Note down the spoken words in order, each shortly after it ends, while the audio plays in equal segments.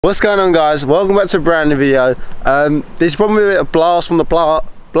What's going on, guys? Welcome back to a brand new video. This is probably a blast from the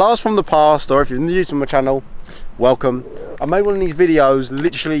past, or if you're new to my channel, welcome. I made one of these videos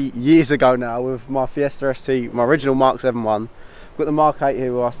literally years ago now with my Fiesta ST, my original Mark 7 one. We've got the Mark 8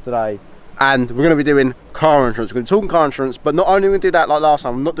 here with us today, and we're going to be doing car insurance. We're going to be talking car insurance, but not only are we going to do that like last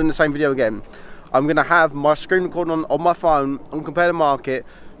time, I'm not doing the same video again. I'm going to have my screen recording on my phone on Compare the Market,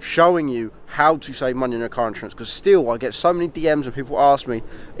 showing you how to save money on your car insurance, because still I get so many DMs and people ask me,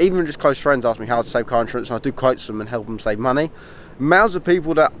 even just close friends ask me how to save car insurance, and I do quotes them and help them save money. Amounts of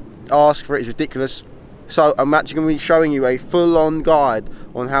people that ask for it is ridiculous. So I'm actually going to be showing you a full-on guide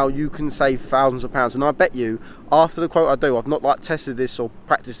on how you can save thousands of pounds, and I bet you after the quote I do, I've not like tested this or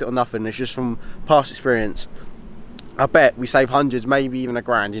practiced it or nothing, it's just from past experience, I bet we save hundreds, maybe even a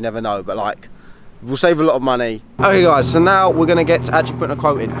grand, you never know, but like we'll save a lot of money. Okay guys, so now we're going to get to actually putting a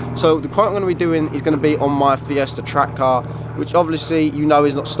quote in. So the quote I'm going to be doing is going to be on my Fiesta track car, which obviously you know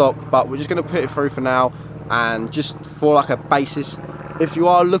is not stock, but we're just going to put it through for now, and just for like a basis. If you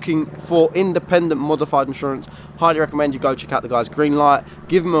are looking for independent modified insurance, highly recommend you go check out the guys Greenlight.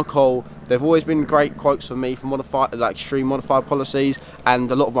 Give them a call. They've always been great quotes for me for modified, like extreme modified policies, and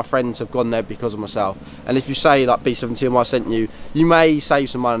a lot of my friends have gone there because of myself. And if you say like B17 I sent you, you may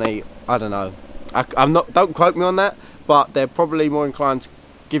save some money. I don't know. I'm not, don't quote me on that, but they're probably more inclined to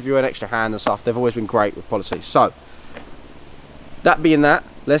give you an extra hand and stuff. They've always been great with policies. So that being that,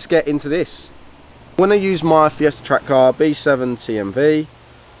 let's get into this. I'm going to use my Fiesta track car B7 TMV.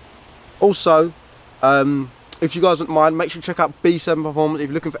 Also, if you guys wouldn't mind, make sure to check out B7 Performance if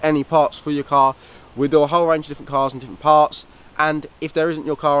you're looking for any parts for your car. We do a whole range of different cars and different parts, and if there isn't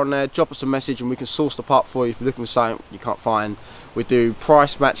your car on there, drop us a message and we can source the part for you if you're looking for something you can't find. We do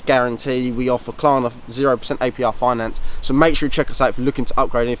price match guarantee. We offer Klarna 0% APR finance, so make sure you check us out if you're looking to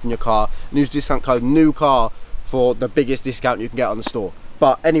upgrade anything in your car. And use discount code NEWCAR for the biggest discount you can get on the store.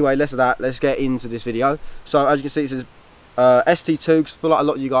 But anyway, less of that, let's get into this video. So as you can see, it says ST2, because I feel like a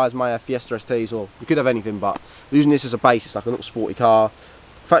lot of you guys may have Fiesta STs, or you could have anything, but we're using this as a basis, like a little sporty car.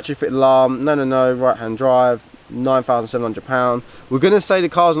 Factory fit alarm, no, right hand drive, £9,700. We're going to say the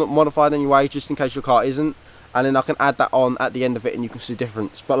car's not modified anyway, just in case your car isn't, and then I can add that on at the end of it and you can see the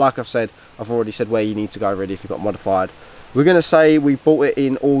difference. But like I've said, I've already said where you need to go already if you've got modified. We're going to say we bought it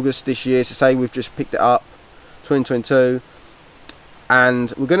in August this year, so say we've just picked it up 2022,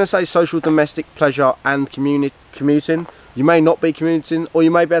 and we're going to say social, domestic, pleasure and commuting. You may not be commuting, or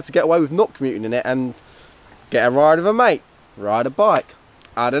you may be able to get away with not commuting in it and get a ride with a mate, ride a bike,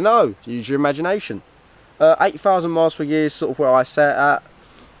 I don't know, use your imagination. 8,000 miles per year is sort of where I set it at.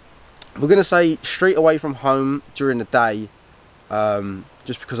 We're going to say street away from home during the day,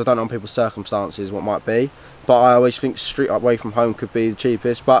 just because I don't know on people's circumstances what might be, but I always think street away from home could be the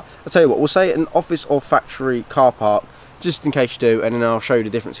cheapest. But I'll tell you what, we'll say an office or factory car park, just in case you do, and then I'll show you the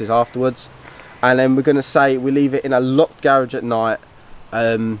differences afterwards. And then we're going to say we leave it in a locked garage at night.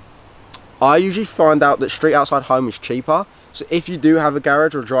 I usually find out that street outside home is cheaper, so if you do have a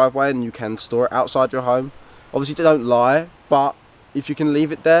garage or a driveway and you can store it outside your home, obviously don't lie, but if you can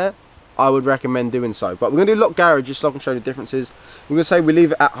leave it there, I would recommend doing so. But we're going to do locked garage just so I can show you the differences. We're going to say we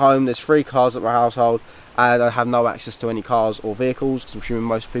leave it at home. There's 3 cars at my household, and I have no access to any cars or vehicles, because I'm assuming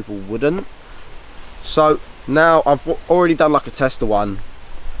most people wouldn't. So now I've already done like a tester one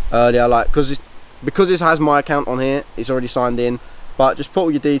earlier, like because this has my account on here, it's already signed in. But just put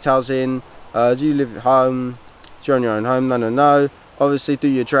all your details in. Do you live at home? Do you own your own home? No. Obviously do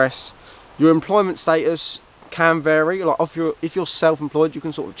your address. Your employment status can vary, like if you're self-employed you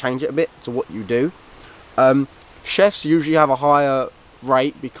can sort of change it a bit to what you do. Chefs usually have a higher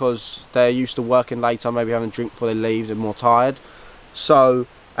rate because they're used to working later, maybe having a drink before they leave, they're more tired. So,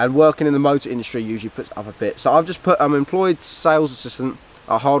 and working in the motor industry usually puts up a bit. So I've just put employed sales assistant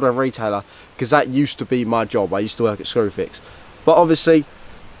at a hardware retailer, because that used to be my job. I used to work at Screwfix. But obviously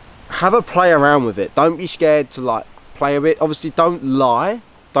have a play around with it. Don't be scared to like play a bit. Obviously don't lie.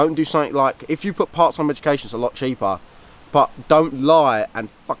 Don't do something like, if you put part-time education, it's a lot cheaper, but don't lie and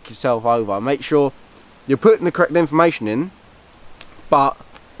fuck yourself over. Make sure you're putting the correct information in, but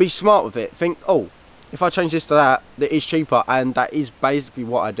be smart with it. Think, oh, if I change this to that, that is cheaper, and that is basically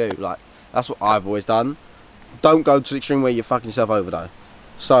what I do. Like, that's what I've always done. Don't go to the extreme where you're fucking yourself over though.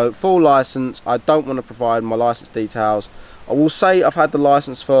 So full license, I don't want to provide my license details. I will say I've had the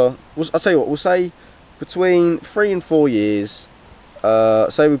license for, I'll tell you what, we'll say between 3 and 4 years.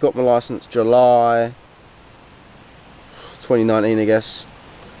 Say we've got my license July 2019, I guess.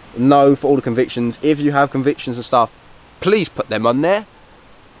 No for all the convictions. If you have convictions and stuff, please put them on there.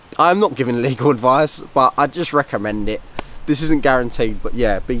 I'm not giving legal advice, but I just recommend it. This isn't guaranteed, but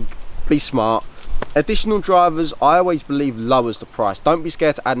yeah, be smart. additional drivers, I always believe, lowers the price. Don't be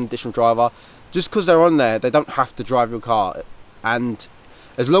scared to add an additional driver. Just because they're on there, they don't have to drive your car. And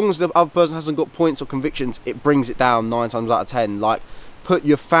as long as the other person hasn't got points or convictions, it brings it down 9 times out of 10. Like, put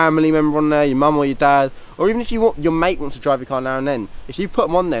your family member on there, your mum or your dad, or even if you want, your mate wants to drive your car now and then. If you put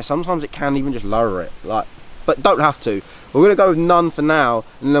them on there, sometimes it can even just lower it. Like, but don't have to. We're gonna go with none for now,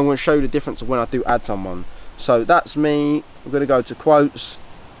 and then I'm gonna show you the difference of when I do add someone. So that's me. We're gonna go to quotes,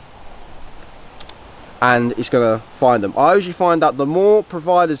 and it's gonna find them. I usually find out the more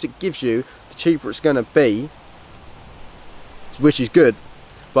providers it gives you, the cheaper it's gonna be, which is good.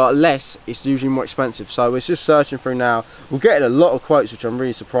 But less, it's usually more expensive. So it's just searching through now. We're getting a lot of quotes, which I'm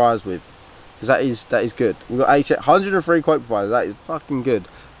really surprised with, because that is good. We've got 103 quote providers. That is fucking good.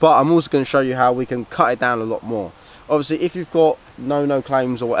 But I'm also going to show you how we can cut it down a lot more. Obviously, if you've got no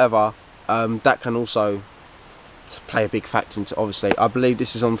claims or whatever, that can also play a big factor into. Obviously, I believe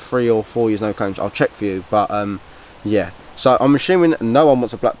this is on 3 or 4 years no claims. I'll check for you. But yeah. So I'm assuming no one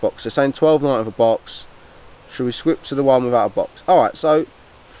wants a black box. They're saying £12.99 with a box. Should we switch to the one without a box? All right. So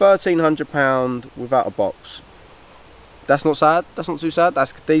 £1,300 without a box. That's not sad. That's not too sad.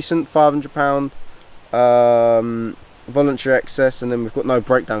 That's decent. £500 voluntary excess, and then we've got no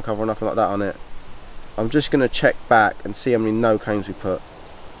breakdown cover or nothing like that on it. I'm just going to check back and see how many no claims we put.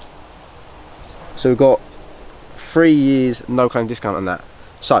 So we've got 3 years no claim discount on that.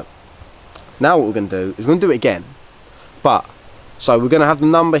 So now what we're going to do is we're going to do it again. But so we're going to have the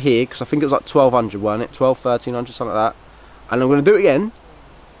number here, because I think it was like 1200, weren't it? 1300, something like that. And I'm going to do it again.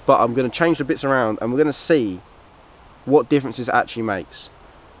 But I'm going to change the bits around, and we're going to see what differences it actually makes.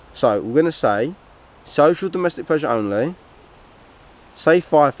 So we're going to say social domestic pleasure only, say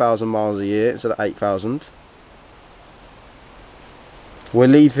 5,000 miles a year instead of 8,000. We'll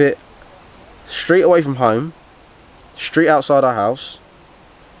leave it street away from home, street outside our house.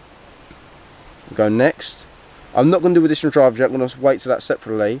 We'll go next. I'm not going to do additional drivers yet. I'm going to wait till that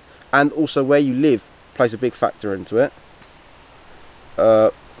separately, and also where you live plays a big factor into it.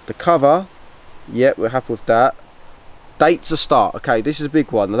 The cover, yeah, we're happy with that. Date to start, okay, this is a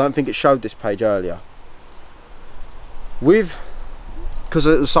big one. I don't think it showed this page earlier. Because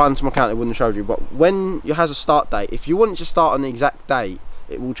it was signed to my account, it wouldn't have showed you, but when it has a start date, if you want it to start on the exact date,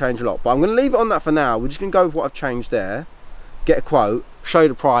 it will change a lot. But I'm going to leave it on that for now. We're just going to go with what I've changed there, get a quote, show you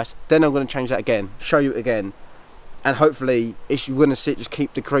the price, then I'm going to change that again, show you it again, and hopefully you're going to see it just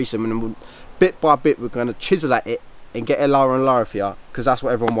keep decreasing, and then bit by bit we're going to chisel at it and get it lower and lower for you, because that's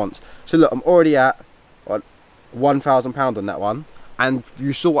what everyone wants. So look, I'm already at what, £1,000 on that one, and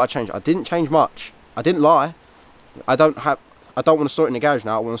you saw what I changed. I didn't change much. I didn't lie. I don't want to store it in the garage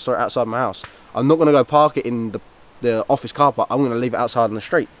now. I want to store it outside my house. I'm not going to go park it in the office car park. I'm going to leave it outside on the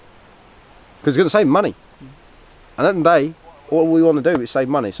street, because it's going to save money. And at the end of the day, all we want to do is save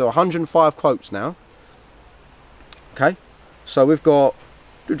money. So 105 quotes now. Okay, so we've got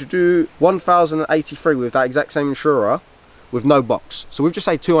 1,083 with that exact same insurer with no box. So we've just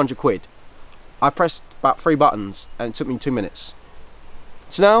saved 200 quid. I pressed about 3 buttons and it took me 2 minutes.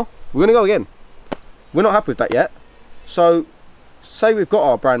 So now we're gonna go again. We're not happy with that yet. So say we've got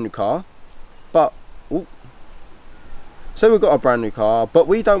our brand new car, but we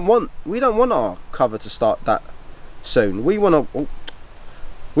don't want our cover to start that soon. We want to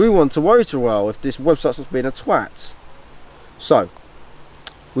wait a while if this website starts being a twat. So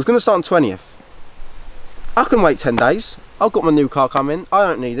we're going to start on 20th. I can wait 10 days. I've got my new car coming. I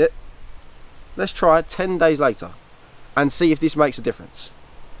don't need it. Let's try it 10 days later and see if this makes a difference.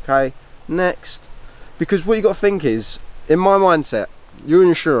 Okay, next. Because what you got to think is, in my mindset, you're an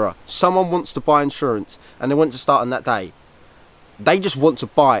insurer. Someone wants to buy insurance and they want to start on that day. They just want to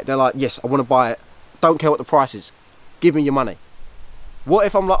buy it. They're like, yes, I want to buy it. Don't care what the price is. Give me your money. What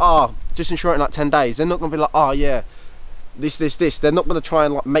if I'm like, just insure it in like 10 days? They're not going to be like, yeah, this. They're not going to try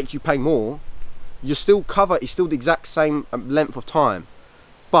and like make you pay more. You're still covered. It's still the exact same length of time.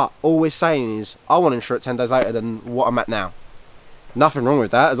 But all we're saying is, I want to insure it 10 days later than what I'm at now. Nothing wrong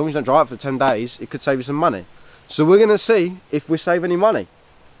with that. As long as you don't drive for 10 days, it could save you some money. So we're going to see if we save any money.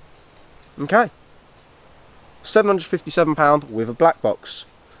 Okay. £757 with a black box.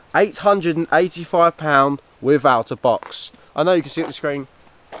 £885 without a box. I know you can see it on the screen.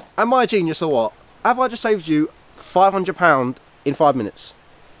 Am I a genius or what? Have I just saved you £500 in 5 minutes?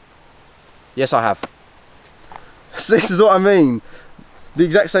 Yes, I have. So this is what I mean. The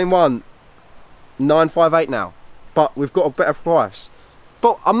exact same one, £958 now, but we've got a better price.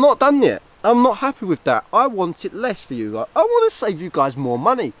 But I'm not done yet. I'm not happy with that. I want it less for you. I want to save you guys more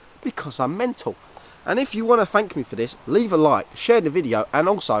money because I'm mental. And if you want to thank me for this, leave a like, share the video, and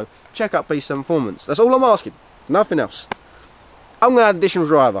also check out B7 Performance. That's all I'm asking. Nothing else. I'm going to add an additional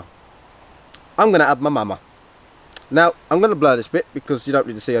driver. I'm going to add my mama. Now, I'm going to blur this bit because you don't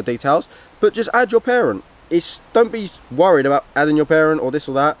need to see her details, but just add your parent. Don't be worried about adding your parent or this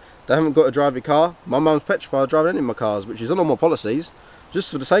or that. They haven't got to drive your car. My mum's petrified of driving any of my cars, which is on all my policies,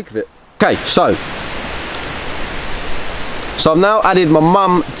 just for the sake of it. Okay, so I've now added my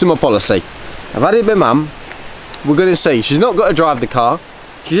mum to my policy. I've added my mum. We're going to see. She's not got to drive the car.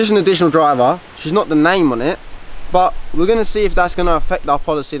 She's just an additional driver. She's not the name on it. But we're going to see if that's going to affect our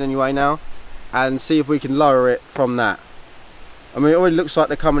policy in any way now. And see if we can lower it from that. I mean, it already looks like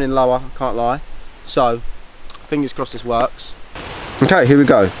they're coming in lower, can't lie. So, fingers crossed this works. Okay, here we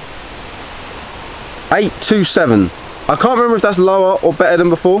go. 827. I can't remember if that's lower or better than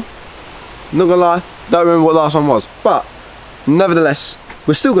before. Not gonna lie, don't remember what the last one was. But, nevertheless,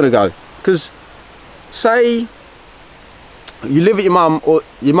 we're still gonna go. Because, say you live at your mum, or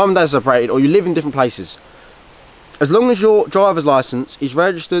your mum and dad are separated, or you live in different places. As long as your driver's licence is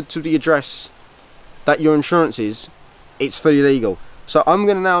registered to the address that your insurance is, it's fully legal. So I'm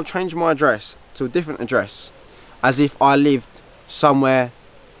going to now change my address to a different address, as if I lived somewhere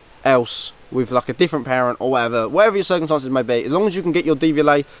else with like a different parent or whatever your circumstances may be. As long as you can get your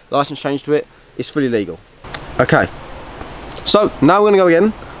DVLA licence changed to it, it's fully legal. Okay, so now we're going to go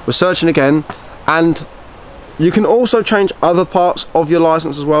again. We're searching again, and you can also change other parts of your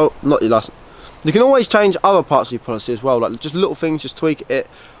licence as well. Not your licence. You can always change other parts of your policy as well, like just little things, just tweak it.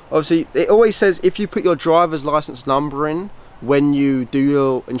 Obviously, it always says if you put your driver's license number in when you do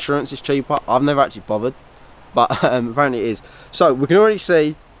your insurance, it's cheaper. I've never actually bothered, but apparently it is. So we can already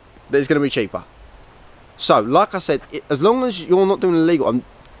see that it's going to be cheaper. So, like I said, as long as you're not doing illegal,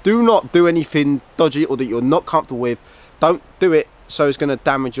 do not do anything dodgy or that you're not comfortable with. Don't do it so it's going to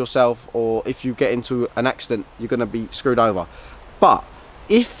damage yourself, or if you get into an accident, you're going to be screwed over. But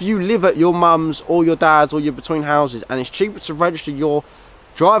if you live at your mum's or your dad's or you're between houses and it's cheaper to register your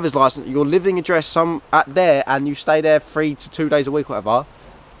driver's license, your living address at there, and you stay there 3 to 2 days a week, whatever,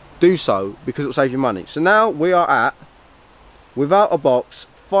 do so because it'll save you money. So now we are at, without a box,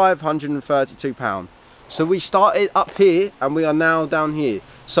 £532. So we started up here and we are now down here.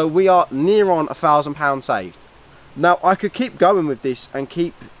 So we are near on £1,000 saved. Now I could keep going with this and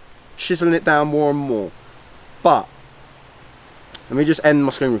keep chiseling it down more and more, but let me just end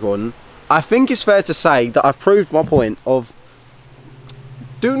my screen recording. I think it's fair to say that I've proved my point of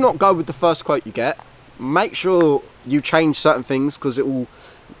do not go with the first quote you get. Make sure you change certain things, because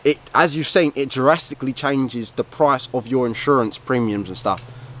as you've seen, it drastically changes the price of your insurance premiums and stuff.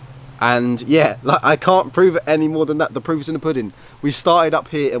 And yeah, like, I can't prove it any more than that. The proof is in the pudding. We started up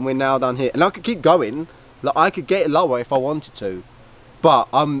here and we're now down here. And I could keep going. Like, I could get it lower if I wanted to. But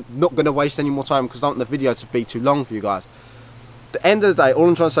I'm not going to waste any more time because I don't want the video to be too long for you guys. At the end of the day, all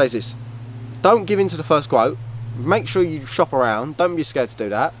I'm trying to say is this. Don't give in to the first quote. Make sure you shop around. Don't be scared to do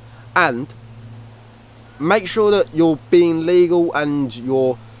that. And make sure that you're being legal and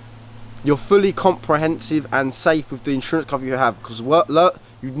you're fully comprehensive and safe with the insurance cover you have. Because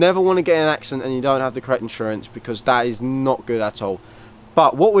you never want to get in an accident and you don't have the correct insurance, because that is not good at all.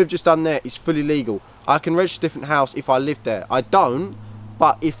 But what we've just done there is fully legal. I can register a different house if I lived there. I don't,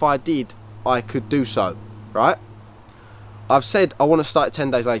 but if I did, I could do so, right? I've said I want to start it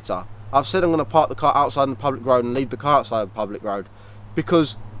 10 days later. I've said I'm going to park the car outside the public road and leave the car outside the public road,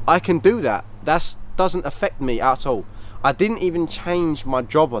 because I can do that. That doesn't affect me at all. I didn't even change my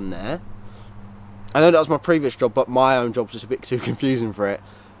job on there. I know that was my previous job, but my own job was just a bit too confusing for it.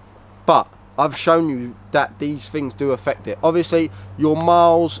 But I've shown you that these things do affect it. Obviously, your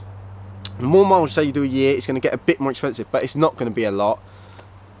miles, the more miles say you do a year, it's going to get a bit more expensive, but it's not going to be a lot.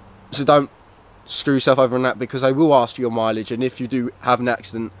 So don't screw yourself over on that, because they will ask for your mileage, and if you do have an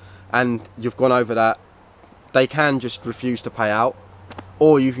accident and you've gone over that, they can just refuse to pay out,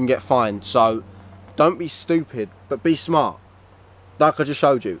 or you can get fined. So don't be stupid, but be smart. Like I just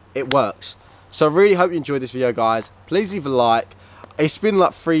showed you, it works. So I really hope you enjoyed this video, guys. Please leave a like. It's been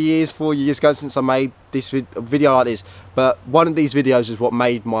like 4 years ago since I made this video like this, but one of these videos is what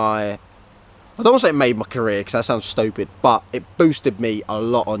made my, I don't want to say it made my career because that sounds stupid, but it boosted me a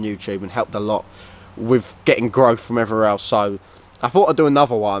lot on YouTube and helped a lot with getting growth from everywhere else. So I thought I'd do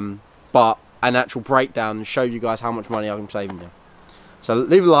another one, but an actual breakdown, and show you guys how much money I'm saving you. So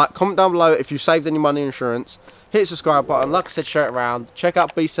leave a like, comment down below if you saved any money in insurance, hit the subscribe button, like I said, share it around, check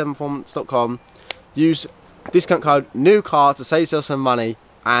out b7performance.com, use discount code NEWCAR to save yourself some money,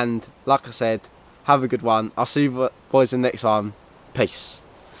 and like I said, have a good one. I'll see you boys in the next one. Peace.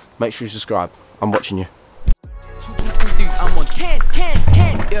 Make sure you subscribe. I'm watching you.